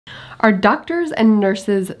Are doctors and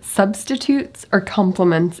nurses substitutes or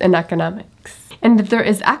complements in economics? And that there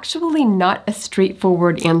is actually not a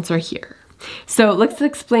straightforward answer here. So let's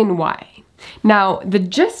explain why. Now, the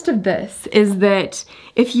gist of this is that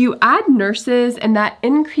if you add nurses and that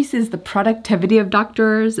increases the productivity of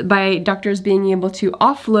doctors by doctors being able to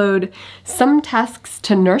offload some tasks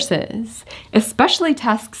to nurses, especially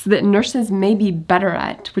tasks that nurses may be better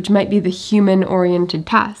at, which might be the human-oriented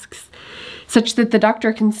tasks, such that the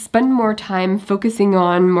doctor can spend more time focusing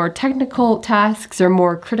on more technical tasks or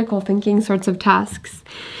more critical thinking sorts of tasks.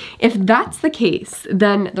 If that's the case,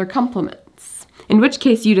 then they're complements. In which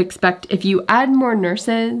case you'd expect if you add more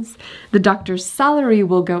nurses, the doctor's salary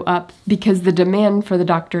will go up because the demand for the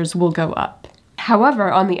doctors will go up.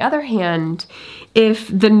 However, on the other hand, if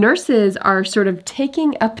the nurses are sort of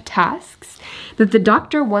taking up tasks that the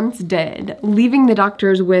doctor once did, leaving the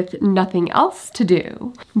doctors with nothing else to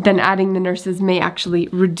do, then adding the nurses may actually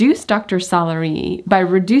reduce doctor salary by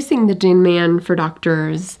reducing the demand for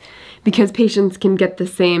doctors, because patients can get the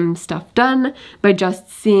same stuff done by just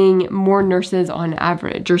seeing more nurses on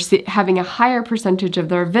average, or having a higher percentage of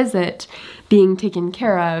their visit being taken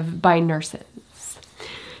care of by nurses.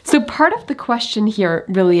 So part of the question here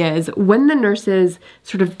really is, when the nurses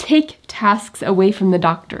sort of take tasks away from the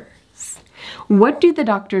doctors, what do the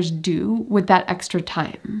doctors do with that extra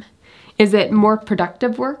time? Is it more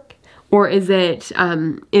productive work? Or is it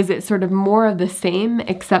sort of more of the same,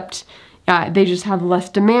 except they just have less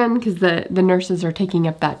demand because the nurses are taking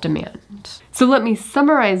up that demand? So let me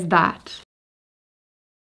summarize that.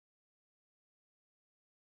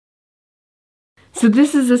 So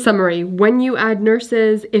this is a summary. When you add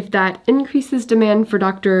nurses, if that increases demand for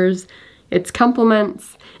doctors, it's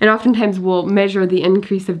complements, and oftentimes we'll measure the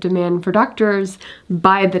increase of demand for doctors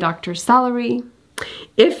by the doctor's salary.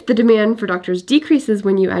 If the demand for doctors decreases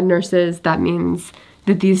when you add nurses, that means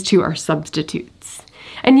that these two are substitutes.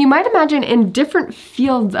 And you might imagine in different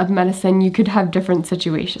fields of medicine, you could have different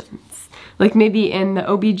situations. Like maybe in the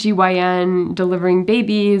OBGYN, delivering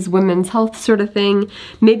babies, women's health sort of thing,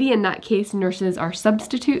 maybe in that case, nurses are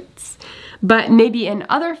substitutes. But maybe in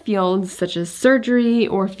other fields, such as surgery,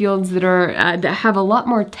 or fields that have a lot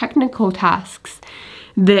more technical tasks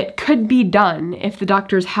that could be done if the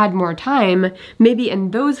doctors had more time, maybe in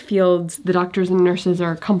those fields, the doctors and nurses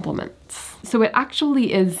are complements. So it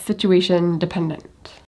actually is situation dependent.